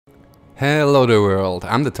Hello the world,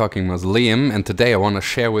 I'm the Talking Mausoleum and today I want to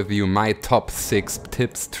share with you my top 6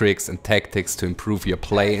 tips, tricks and tactics to improve your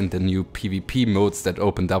play in the new PvP modes that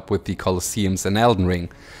opened up with the Colosseums and Elden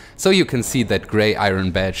Ring, so you can see that grey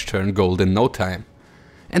iron badge turn gold in no time.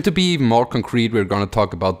 And to be even more concrete, we're gonna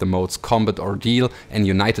talk about the modes Combat Ordeal and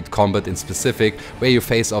United Combat in specific, where you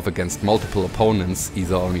face off against multiple opponents,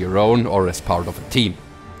 either on your own or as part of a team.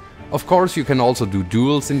 Of course, you can also do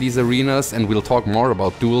duels in these arenas, and we'll talk more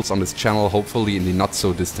about duels on this channel hopefully in the not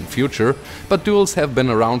so distant future, but duels have been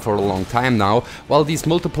around for a long time now, while these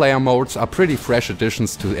multiplayer modes are pretty fresh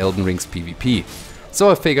additions to Elden Ring's PvP.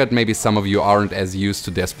 So I figured maybe some of you aren't as used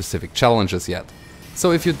to their specific challenges yet.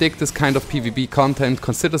 So if you dig this kind of PvP content,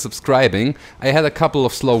 consider subscribing. I had a couple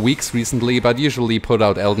of slow weeks recently, but usually put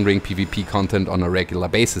out Elden Ring PvP content on a regular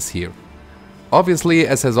basis here. Obviously,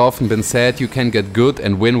 as has often been said, you can get good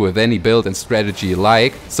and win with any build and strategy you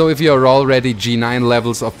like, so if you are already G9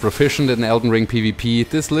 levels of proficient in Elden Ring PvP,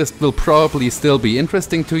 this list will probably still be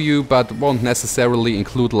interesting to you, but won't necessarily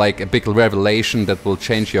include like a big revelation that will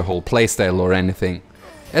change your whole playstyle or anything.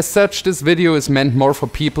 As such, this video is meant more for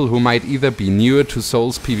people who might either be newer to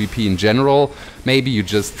Souls PvP in general, maybe you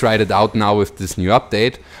just tried it out now with this new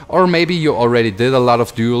update, or maybe you already did a lot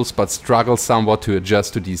of duels but struggle somewhat to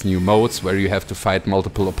adjust to these new modes where you have to fight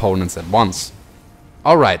multiple opponents at once.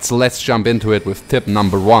 Alright, so let's jump into it with tip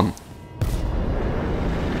number 1.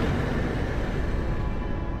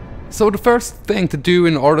 So the first thing to do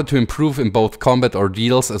in order to improve in both combat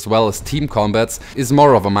ordeals as well as team combats is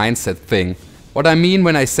more of a mindset thing. What I mean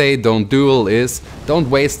when I say don't duel is, don't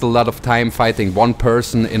waste a lot of time fighting one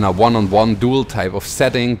person in a one-on-one duel type of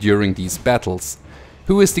setting during these battles.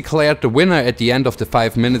 Who is declared the winner at the end of the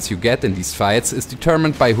 5 minutes you get in these fights is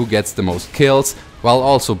determined by who gets the most kills, while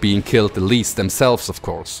also being killed the least themselves, of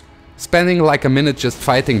course. Spending like a minute just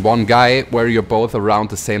fighting one guy, where you're both around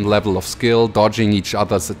the same level of skill, dodging each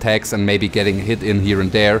other's attacks and maybe getting hit in here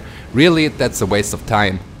and there, really that's a waste of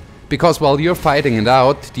time. Because while you're fighting it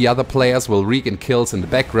out, the other players will wreak in kills in the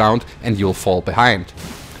background and you'll fall behind.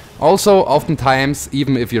 Also, oftentimes,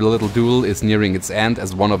 even if your little duel is nearing its end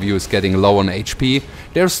as one of you is getting low on HP,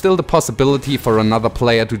 there's still the possibility for another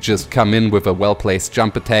player to just come in with a well-placed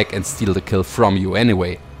jump attack and steal the kill from you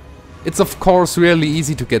anyway. It's of course really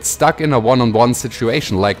easy to get stuck in a one-on-one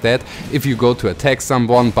situation like that if you go to attack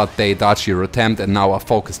someone but they dodge your attempt and now are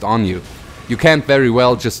focused on you. You can't very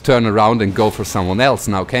well just turn around and go for someone else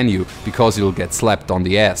now, can you? Because you'll get slapped on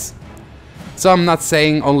the ass. So I'm not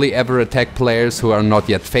saying only ever attack players who are not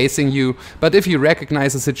yet facing you, but if you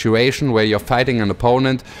recognize a situation where you're fighting an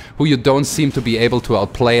opponent who you don't seem to be able to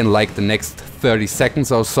outplay in like the next 30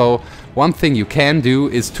 seconds or so, one thing you can do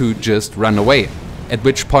is to just run away. At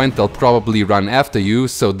which point they'll probably run after you,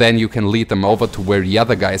 so then you can lead them over to where the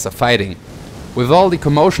other guys are fighting. With all the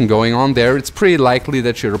commotion going on there, it's pretty likely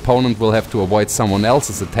that your opponent will have to avoid someone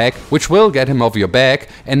else's attack, which will get him off your back,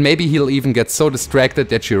 and maybe he'll even get so distracted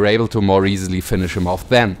that you're able to more easily finish him off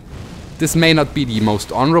then. This may not be the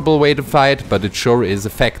most honorable way to fight, but it sure is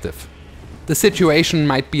effective. The situation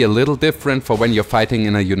might be a little different for when you're fighting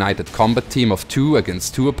in a united combat team of 2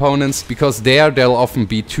 against 2 opponents, because there'll often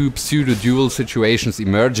be 2 pseudo-duel situations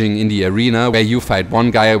emerging in the arena where you fight one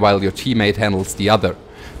guy while your teammate handles the other.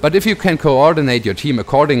 But if you can coordinate your team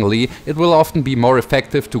accordingly, it will often be more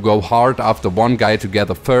effective to go hard after one guy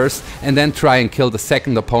together first and then try and kill the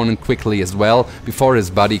second opponent quickly as well, before his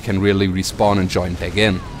buddy can really respawn and join back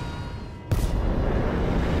in.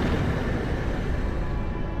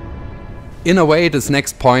 In a way, this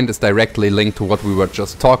next point is directly linked to what we were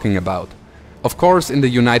just talking about. Of course, in the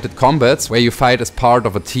united combats, where you fight as part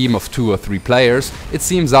of a team of 2 or 3 players, it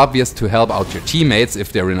seems obvious to help out your teammates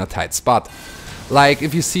if they're in a tight spot. Like,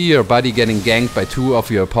 if you see your buddy getting ganked by 2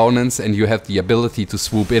 of your opponents and you have the ability to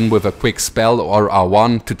swoop in with a quick spell or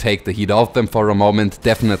R1 to take the heat off them for a moment,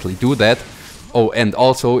 definitely do that. Oh, and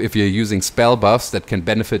also, if you're using spell buffs that can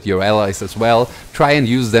benefit your allies as well, try and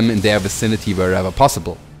use them in their vicinity wherever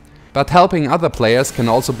possible. But helping other players can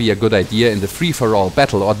also be a good idea in the free-for-all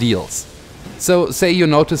battle ordeals. So, say you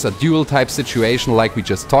notice a duel type situation like we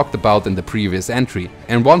just talked about in the previous entry,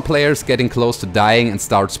 and one player is getting close to dying and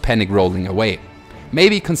starts panic rolling away.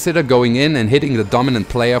 Maybe consider going in and hitting the dominant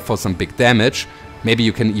player for some big damage, maybe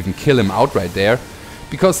you can even kill him outright there,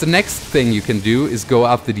 because the next thing you can do is go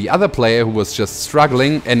after the other player who was just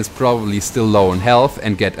struggling and is probably still low on health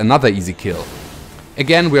and get another easy kill.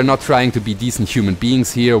 Again, we're not trying to be decent human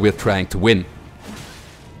beings here, we're trying to win.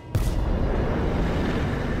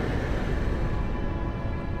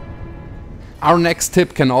 Our next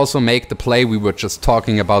tip can also make the play we were just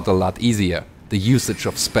talking about a lot easier, the usage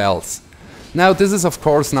of spells. Now this is of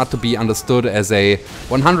course not to be understood as a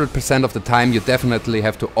 100% of the time you definitely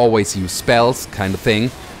have to always use spells kind of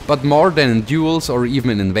thing, but more than in duels or even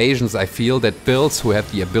in invasions, I feel that builds who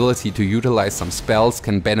have the ability to utilize some spells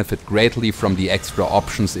can benefit greatly from the extra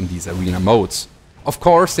options in these arena modes. Of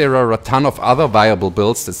course, there are a ton of other viable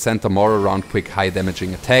builds that center more around quick high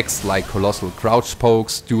damaging attacks like colossal crouch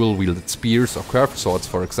pokes, dual wielded spears or curved swords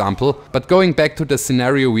for example, but going back to the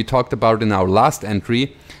scenario we talked about in our last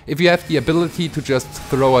entry, if you have the ability to just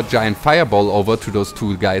throw a giant fireball over to those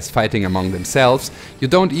two guys fighting among themselves, you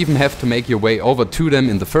don't even have to make your way over to them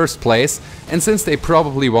in the first place, and since they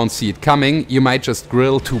probably won't see it coming, you might just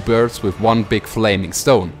grill two birds with one big flaming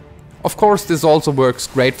stone. Of course, this also works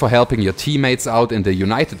great for helping your teammates out in the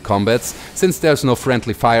united combats, since there's no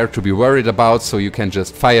friendly fire to be worried about, so you can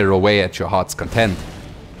just fire away at your heart's content.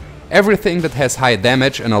 Everything that has high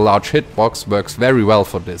damage and a large hitbox works very well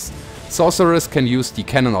for this. Sorcerers can use the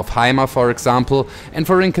Cannon of Heimer for example, and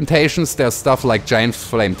for incantations there's stuff like Giant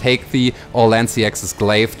Flame Take Thee or Lanciax's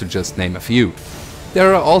Glaive to just name a few.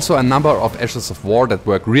 There are also a number of Ashes of War that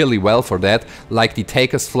work really well for that, like the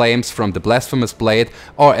Taker's Flames from the Blasphemous Blade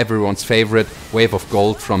or everyone's favorite Wave of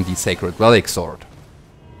Gold from the Sacred Relic Sword.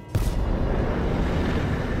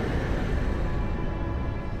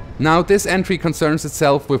 Now this entry concerns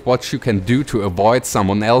itself with what you can do to avoid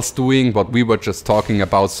someone else doing what we were just talking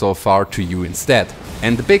about so far to you instead.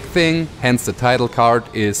 And the big thing, hence the title card,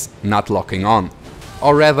 is not locking on.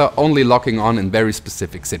 Or rather only locking on in very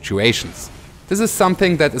specific situations. This is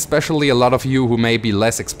something that especially a lot of you who may be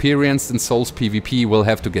less experienced in Souls PvP will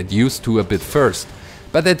have to get used to a bit first.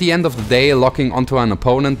 But at the end of the day, locking onto an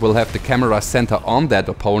opponent will have the camera center on that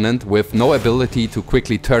opponent with no ability to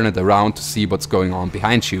quickly turn it around to see what's going on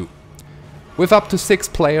behind you. With up to 6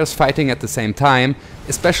 players fighting at the same time,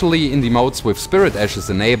 especially in the modes with Spirit Ashes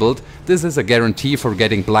enabled, this is a guarantee for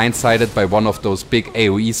getting blindsided by one of those big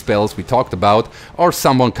AoE spells we talked about, or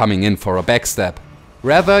someone coming in for a backstab.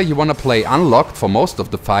 Rather, you wanna play unlocked for most of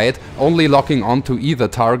the fight, only locking on to either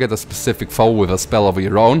target a specific foe with a spell of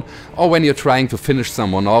your own, or when you're trying to finish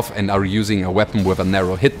someone off and are using a weapon with a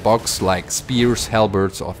narrow hitbox like spears,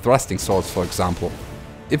 halberds or thrusting swords for example.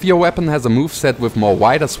 If your weapon has a moveset with more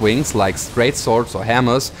wider swings like straight swords or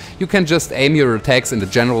hammers, you can just aim your attacks in the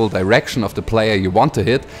general direction of the player you want to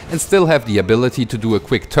hit and still have the ability to do a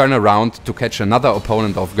quick turnaround to catch another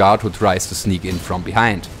opponent off guard who tries to sneak in from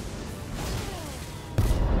behind.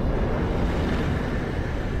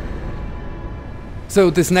 So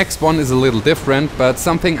this next one is a little different, but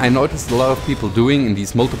something I noticed a lot of people doing in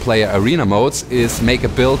these multiplayer arena modes is make a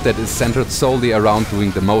build that is centered solely around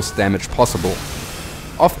doing the most damage possible.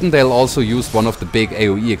 Often they'll also use one of the big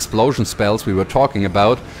AoE explosion spells we were talking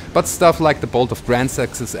about, but stuff like the Bolt of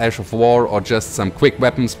Grandsax's Ash of War or just some quick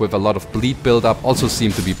weapons with a lot of bleed buildup also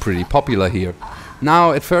seem to be pretty popular here.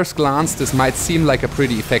 Now, at first glance this might seem like a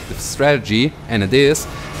pretty effective strategy, and it is,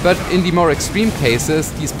 but in the more extreme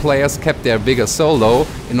cases these players kept their vigor so low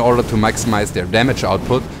in order to maximize their damage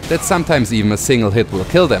output that sometimes even a single hit will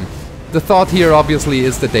kill them. The thought here obviously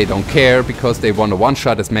is that they don't care because they want to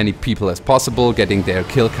one-shot as many people as possible, getting their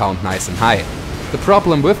kill count nice and high. The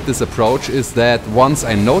problem with this approach is that once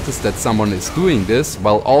I notice that someone is doing this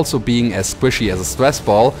while also being as squishy as a stress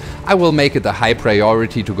ball, I will make it a high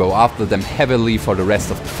priority to go after them heavily for the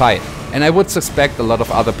rest of the fight. And I would suspect a lot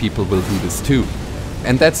of other people will do this too.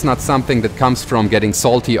 And that's not something that comes from getting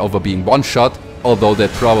salty over being one-shot, although that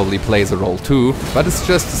probably plays a role too, but it's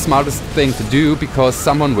just the smartest thing to do because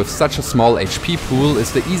someone with such a small HP pool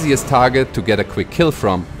is the easiest target to get a quick kill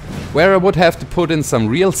from. Where I would have to put in some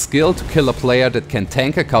real skill to kill a player that can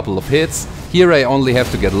tank a couple of hits, here I only have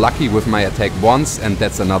to get lucky with my attack once, and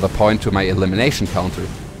that's another point to my elimination counter.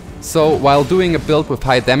 So while doing a build with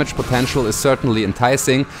high damage potential is certainly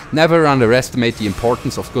enticing, never underestimate the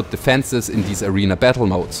importance of good defenses in these arena battle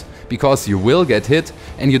modes. Because you will get hit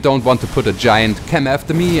and you don't want to put a giant "come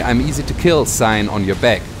after me, I'm easy to kill" sign on your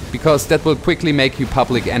back, because that will quickly make you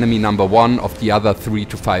public enemy number 1 of the other 3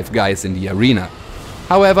 to 5 guys in the arena.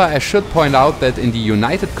 However, I should point out that in the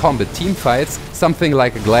united combat teamfights, something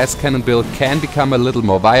like a glass cannon build can become a little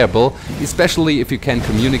more viable, especially if you can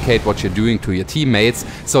communicate what you're doing to your teammates,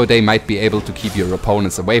 so they might be able to keep your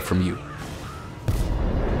opponents away from you.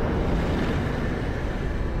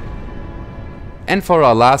 And for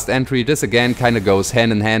our last entry, this again kinda goes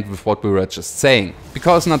hand in hand with what we were just saying.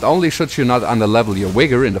 Because not only should you not underlevel your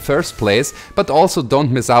vigor in the first place, but also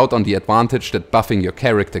don't miss out on the advantage that buffing your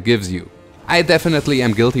character gives you. I definitely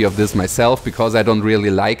am guilty of this myself, because I don't really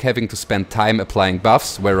like having to spend time applying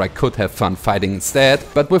buffs where I could have fun fighting instead,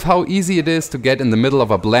 but with how easy it is to get in the middle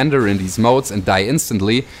of a blender in these modes and die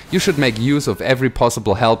instantly, you should make use of every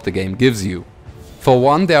possible help the game gives you. For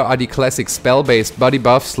one, there are the classic spell-based body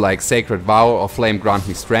buffs like Sacred Vow or Flame Grant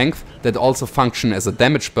Me Strength that also function as a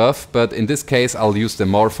damage buff, but in this case I'll use them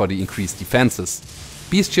more for the increased defenses.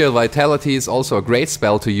 Bestial Vitality is also a great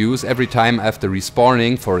spell to use every time after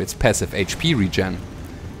respawning for its passive HP regen.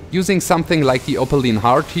 Using something like the Opaline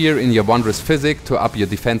Heart here in your Wondrous Physic to up your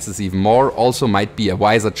defenses even more also might be a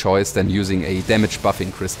wiser choice than using a damage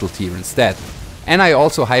buffing crystal tier instead. And I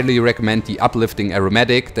also highly recommend the Uplifting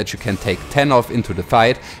Aromatic that you can take 10 of into the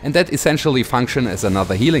fight and that essentially function as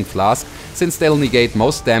another healing flask, since they'll negate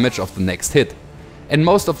most damage of the next hit. And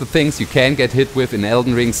most of the things you can get hit with in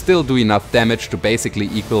Elden Ring still do enough damage to basically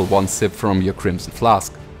equal one sip from your Crimson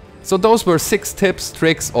Flask. So those were 6 tips,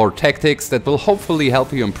 tricks or tactics that will hopefully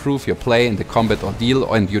help you improve your play in the Combat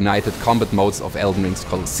Ordeal and United Combat modes of Elden Ring's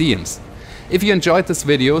Colosseums. If you enjoyed this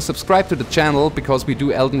video, subscribe to the channel because we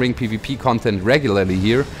do Elden Ring PvP content regularly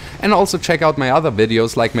here, and also check out my other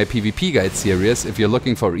videos like my PvP guide series if you're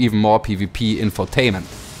looking for even more PvP infotainment.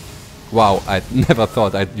 Wow, I never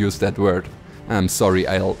thought I'd use that word. I'm sorry,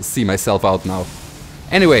 I'll see myself out now.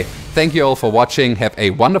 Anyway, thank you all for watching, have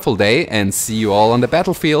a wonderful day and see you all on the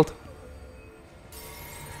battlefield.